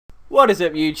What is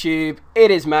up, YouTube? It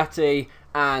is Matty,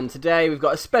 and today we've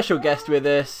got a special guest with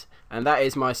us, and that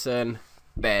is my son,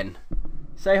 Ben.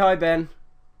 Say hi, Ben.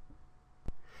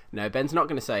 No, Ben's not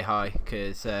going to say hi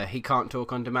because he can't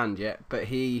talk on demand yet, but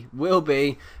he will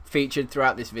be featured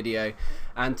throughout this video.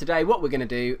 And today what we're going to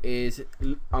do is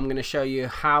I'm going to show you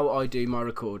how I do my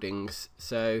recordings.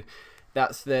 So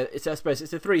I suppose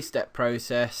it's a three-step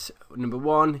process. Number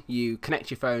one, you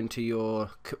connect your phone to your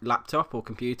laptop or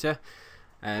computer.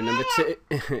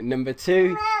 Number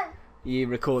two, you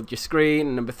record your screen,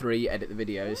 and number three, you edit the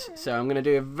videos. So I'm going to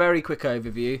do a very quick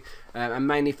overview and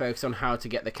mainly focus on how to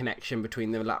get the connection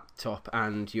between the laptop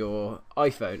and your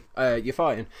iPhone, your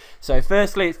phone. So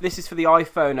firstly, this is for the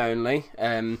iPhone only.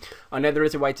 I know there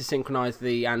is a way to synchronize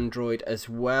the Android as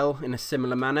well in a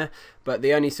similar manner, but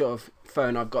the only sort of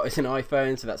phone I've got is an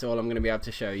iPhone, so that's all I'm going to be able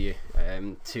to show you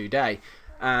today.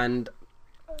 And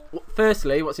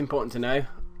firstly, what's important to know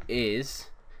is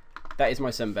that is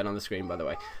my son Ben on the screen, by the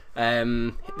way.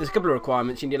 There's a couple of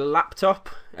requirements. You need a laptop,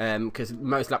 because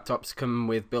most laptops come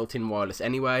with built-in wireless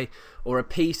anyway, or a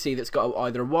PC that's got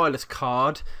either a wireless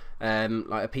card,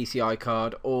 like a PCI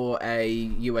card, or a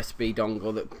USB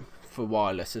dongle for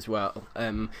wireless as well.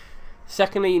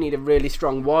 Secondly, you need a really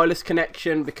strong wireless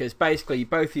connection, because basically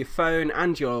both your phone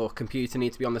and your computer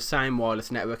need to be on the same wireless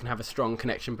network and have a strong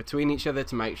connection between each other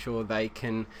to make sure they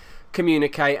can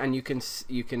communicate and you can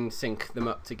sync them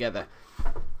up together.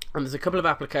 And there's a couple of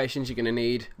applications you're going to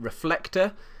need.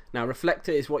 Reflector. Now,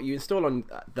 Reflector is what you install on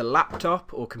the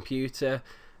laptop or computer,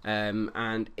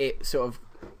 and it sort of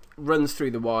runs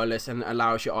through the wireless and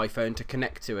allows your iPhone to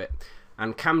connect to it.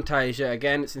 And Camtasia,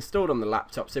 again, it's installed on the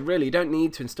laptop, so really you don't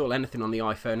need to install anything on the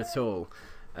iPhone at all.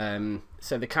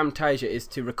 So the Camtasia is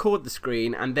to record the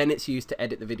screen, and then it's used to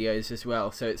edit the videos as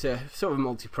well. So it's a sort of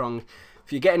multi-pronged.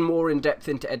 If you're getting more in depth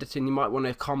into editing, you might want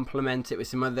to complement it with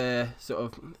some other sort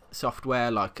of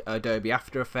software like Adobe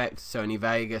After Effects, Sony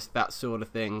Vegas, that sort of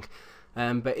thing.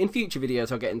 But in future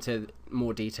videos I'll get into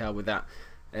more detail with that.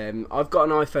 I've got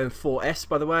an iPhone 4S,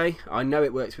 by the way. I know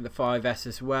it works with the 5S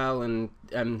as well, and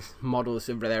models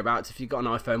are thereabouts. If you've got an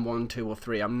iPhone 1, 2 or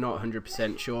 3, I'm not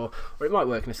 100% sure, or it might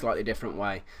work in a slightly different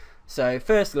way. So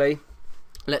firstly,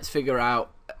 let's figure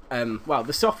out well,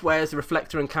 the software is the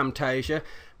Reflector and Camtasia.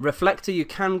 Reflector you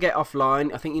can get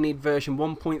offline. I think you need version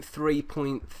 1.3.3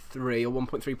 or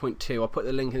 1.3.2. I'll put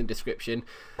the link in the description,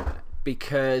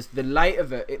 because the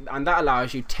later and that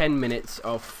allows you 10 minutes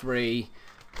of free.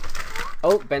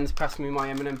 Oh, Ben's passed me my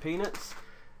M&M peanuts.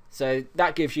 So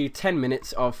that gives you 10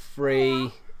 minutes of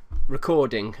free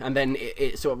recording, and then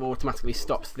it sort of automatically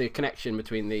stops the connection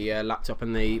between the laptop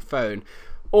and the phone.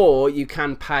 Or you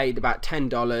can pay about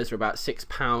 $10 or about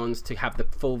 £6 to have the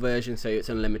full version, so it's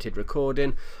unlimited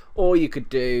recording. Or you could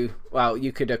do, well,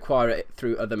 you could acquire it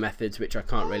through other methods, which I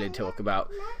can't really talk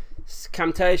about.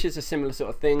 Camtasia is a similar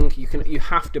sort of thing. You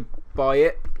have to buy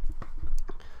it,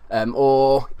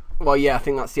 or well, yeah, I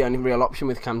think that's the only real option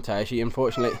with Camtasia.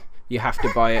 Unfortunately, you have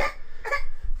to buy it.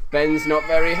 Ben's not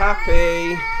very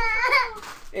happy.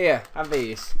 Here, have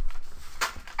these.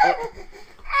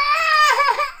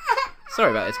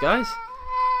 Sorry about this, guys.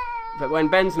 But when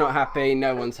Ben's not happy,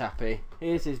 no one's happy.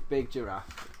 Here's his big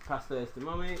giraffe. Pass those to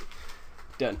Mummy.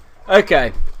 Done.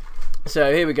 Okay.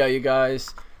 So here we go, you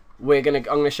guys. I'm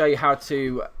gonna show you how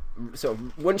to sort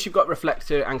of, once you've got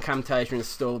Reflector and Camtasia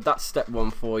installed, that's step one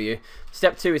for you.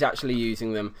 Step two is actually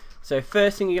using them. So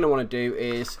first thing you're gonna want to do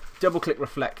is double click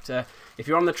Reflector. If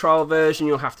you're on the trial version,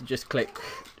 you'll have to just click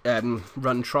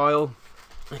run trial.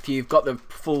 If you've got the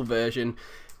full version,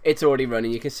 it's already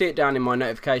running. You can see it down in my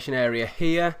notification area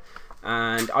here,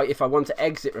 and if I want to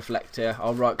exit Reflector,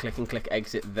 I'll right click and click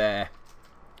exit there.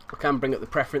 I can bring up the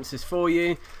preferences for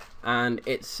you, and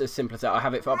it's as simple as that. I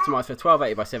have it optimized for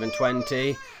 1280 by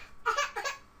 720.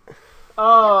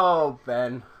 Oh,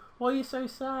 Ben, why are you so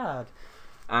sad?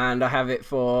 And I have it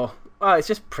for, well, it's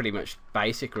just pretty much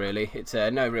basic really. It's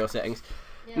no real settings.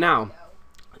 Yeah,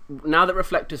 now that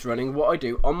Reflector's running, what I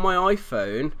do on my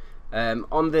iPhone,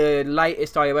 on the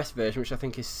latest iOS version, which I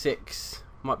think is 6,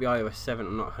 might be iOS 7,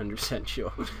 I'm not 100%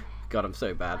 sure. God, I'm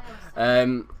so bad.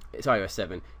 It's iOS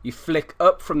 7. You flick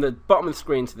up from the bottom of the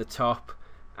screen to the top,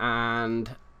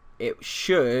 and it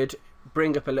should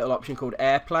bring up a little option called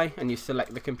AirPlay, and you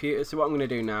select the computer. So what I'm going to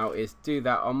do now is do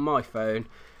that on my phone,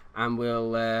 and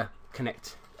we'll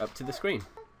connect up to the screen.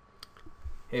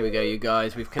 Here we go, you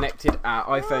guys. We've connected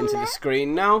our iPhone to the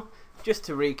screen now. Just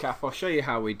to recap, I'll show you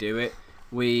how we do it.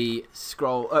 We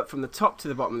scroll up from the top to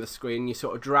the bottom of the screen. You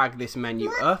sort of drag this menu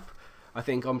up. I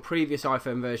think on previous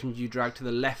iPhone versions you drag to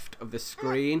the left of the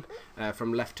screen,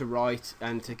 from left to right,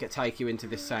 and to take you into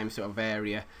this same sort of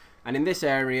area. And in this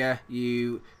area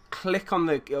you click on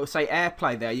the, it'll say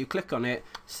AirPlay there, you click on it,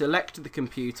 select the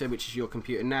computer, which is your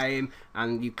computer name,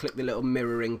 and you click the little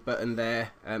mirroring button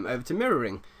there over to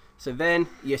mirroring. So then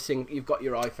you've got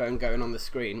your iPhone going on the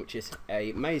screen, which is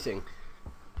amazing.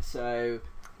 So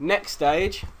next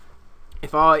stage,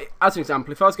 as an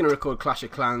example, if I was going to record Clash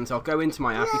of Clans, I'll go into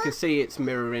my app. You can see it's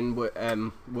mirroring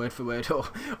word for word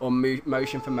or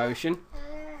motion for motion.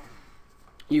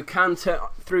 You can turn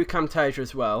through Camtasia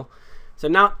as well. So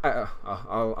now,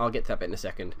 I'll get to that bit in a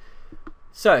second.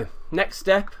 So next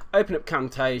step, open up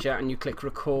Camtasia and you click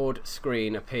record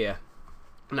screen up here.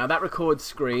 Now that record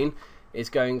screen is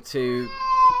going to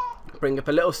bring up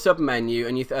a little sub menu,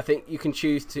 and I think you can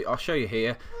choose to, I'll show you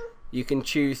here, you can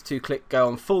choose to go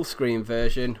on full screen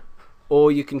version,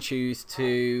 or you can choose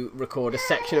to record a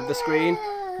section of the screen.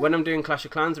 When I'm doing Clash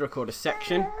of Clans, I record a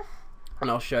section,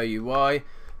 and I'll show you why.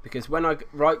 Because when I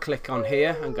right click on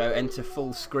here and go enter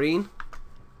full screen,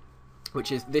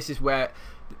 this is what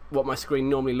my screen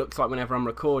normally looks like whenever I'm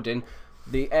recording,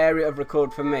 the area of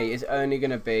record for me is only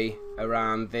going to be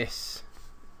around this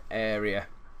area.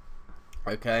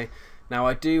 Okay, now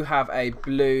I do have a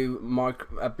blue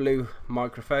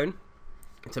microphone.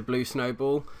 It's a blue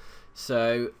snowball,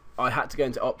 so I had to go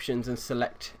into options and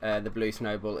select the blue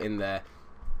snowball in there.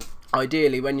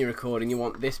 Ideally, when you're recording, you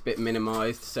want this bit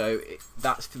minimized, so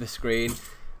that's for the screen,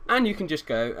 and you can just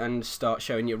go and start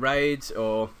showing your raids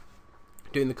or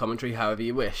doing the commentary however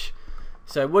you wish.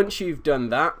 So once you've done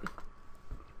that,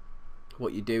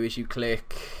 what you do is you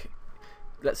click,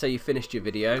 let's say you finished your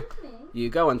video, you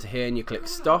go onto here and you click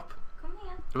stop,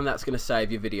 and that's going to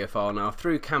save your video file. Now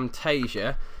through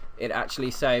Camtasia, it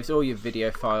actually saves all your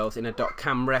video files in a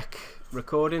 .camrec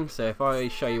recording. So if I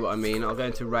show you what I mean, I'll go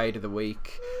into raid of the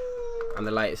week and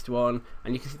the latest one,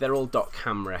 and you can see they're all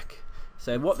 .camrec.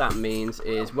 So what that means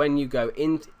is when you go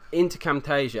into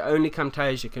Camtasia, only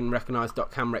Camtasia can recognise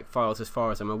 .camrec files as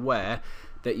far as I'm aware,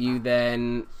 that you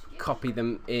then copy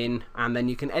them in and then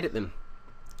you can edit them.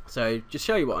 So just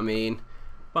show you what I mean.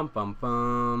 Bum bum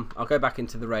bum. I'll go back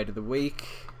into the raid of the week.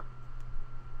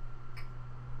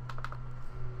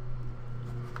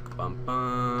 Bum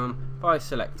bum. If I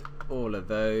select all of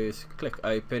those, click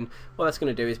open, what that's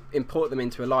going to do is import them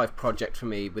into a live project for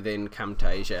me within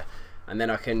Camtasia, and then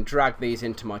I can drag these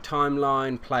into my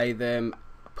timeline, play them,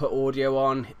 put audio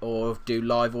on, or do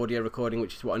live audio recording,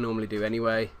 which is what I normally do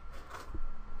anyway.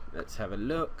 Let's have a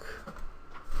look.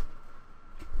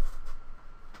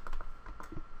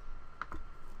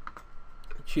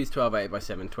 Choose 1280 by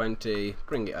 720,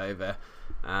 bring it over,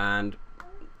 and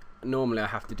normally I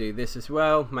have to do this as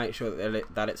well, make sure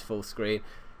that it's full screen,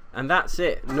 and that's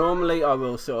it. Normally I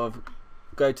will sort of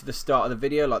go to the start of the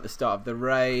video, like the start of the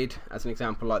raid as an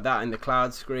example, like that in the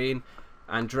cloud screen,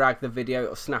 and drag the video,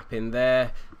 it'll snap in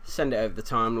there, send it over the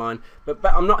timeline. But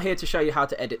I'm not here to show you how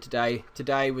to edit today.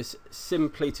 Today was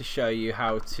simply to show you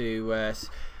how to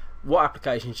what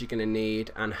applications you're going to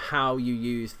need and how you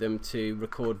use them to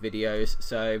record videos.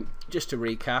 So just to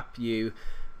recap, you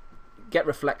get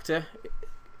Reflector,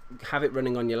 have it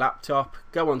running on your laptop,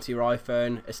 go onto your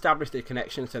iPhone, establish the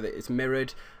connection so that it's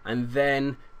mirrored, and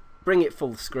then bring it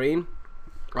full screen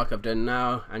like I've done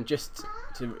now. And just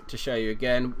to show you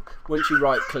again, once you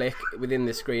right click within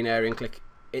the screen area and click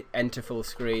enter full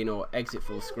screen or exit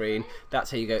full screen,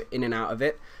 that's how you go in and out of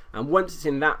it. And once it's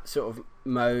in that sort of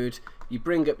mode, you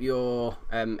bring up your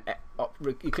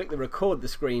you click the record the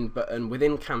screen button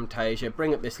within Camtasia,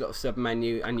 bring up this little sub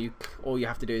menu, and all you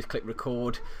have to do is click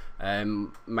record.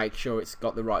 Make sure it's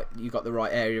got the right,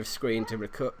 area of screen to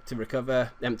record.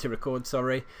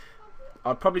 Sorry.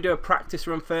 I'd probably do a practice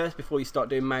run first before you start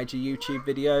doing major YouTube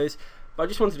videos. But I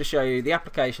just wanted to show you the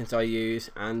applications I use,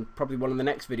 and probably one of the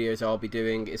next videos I'll be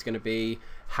doing is going to be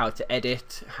how to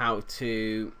edit, how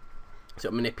to sort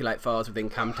of manipulate files within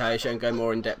Camtasia, and go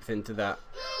more in depth into that.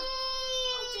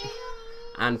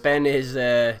 And Ben is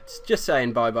just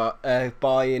saying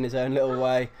bye in his own little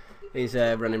way. He's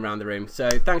running around the room. So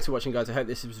thanks for watching, guys. I hope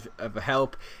this was of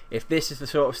help. If this is the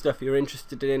sort of stuff you're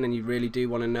interested in and you really do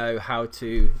want to know how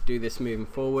to do this moving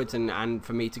forwards, and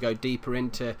for me to go deeper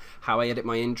into how I edit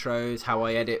my intros, how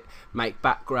I make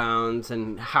backgrounds,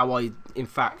 and how in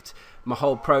fact my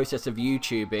whole process of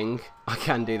YouTubing, I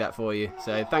can do that for you.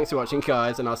 So thanks for watching,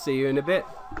 guys, and I'll see you in a bit.